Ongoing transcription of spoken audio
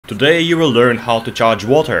Today you will learn how to charge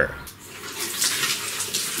water.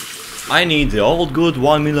 I need the old good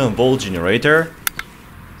 1 million volt generator.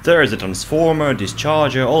 There is a transformer,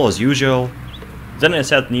 discharger, all as usual. Then I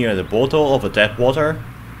set near the bottle of the tap water.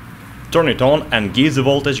 Turn it on and give the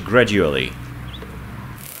voltage gradually.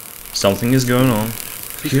 Something is going on.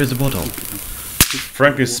 Here's the bottle.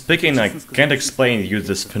 Frankly speaking, I can't explain you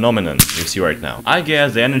this phenomenon you see right now. I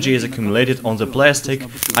guess the energy is accumulated on the plastic,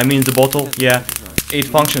 I mean the bottle, yeah. It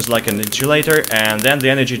functions like an insulator and then the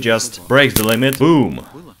energy just breaks the limit. Boom!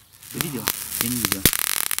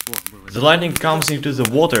 The lightning comes into the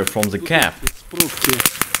water from the cap.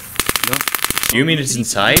 You mean it's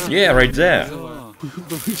inside? Yeah, right there.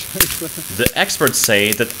 The experts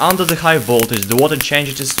say that under the high voltage the water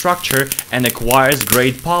changes its structure and acquires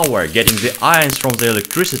great power, getting the ions from the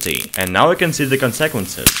electricity. And now I can see the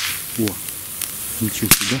consequences.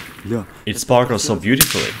 It sparkles so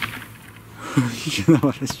beautifully.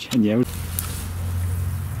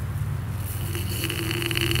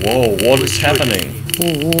 Whoa, what is happening?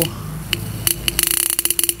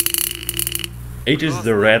 It is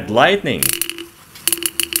the red lightning.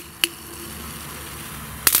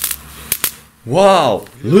 Wow,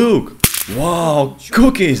 look! Wow,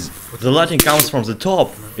 cookies! The lightning comes from the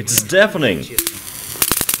top. It's deafening.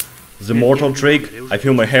 The mortal trick, I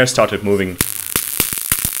feel my hair started moving.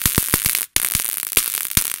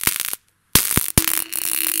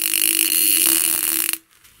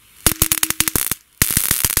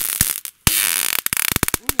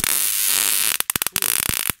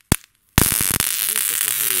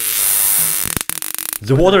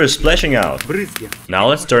 The water is splashing out. Now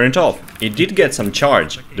let's turn it off. It did get some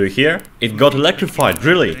charge. Do you hear? It got electrified,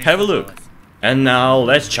 really. Have a look. And now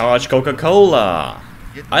let's charge Coca-Cola.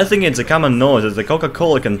 I think it's a common knowledge that the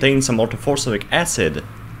Coca-Cola contains some orthophosphoric acid.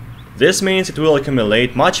 This means it will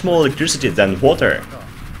accumulate much more electricity than water.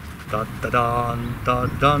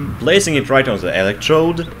 Placing it right on the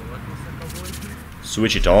electrode.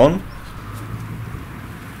 Switch it on.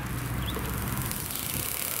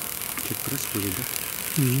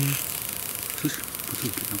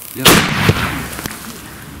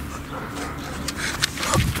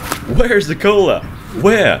 Where's the cola?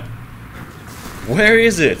 Where? Where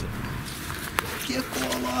is it?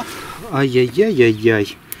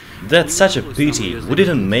 Ай-яй-яй-яй-яй. That's such a pity. We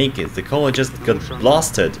didn't make it. The cola just got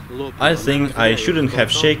blasted. I think I shouldn't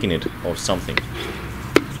have shaken it or something.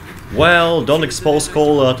 Well, don't expose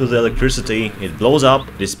cola to the electricity, it blows up.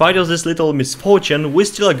 Despite of this little misfortune, we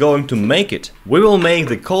still are going to make it. We will make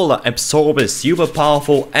the cola absorb a super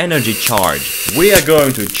powerful energy charge. We are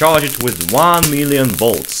going to charge it with 1 million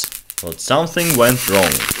volts. But something went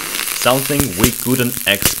wrong. Something we couldn't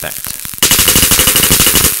expect.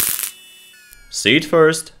 See it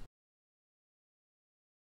first.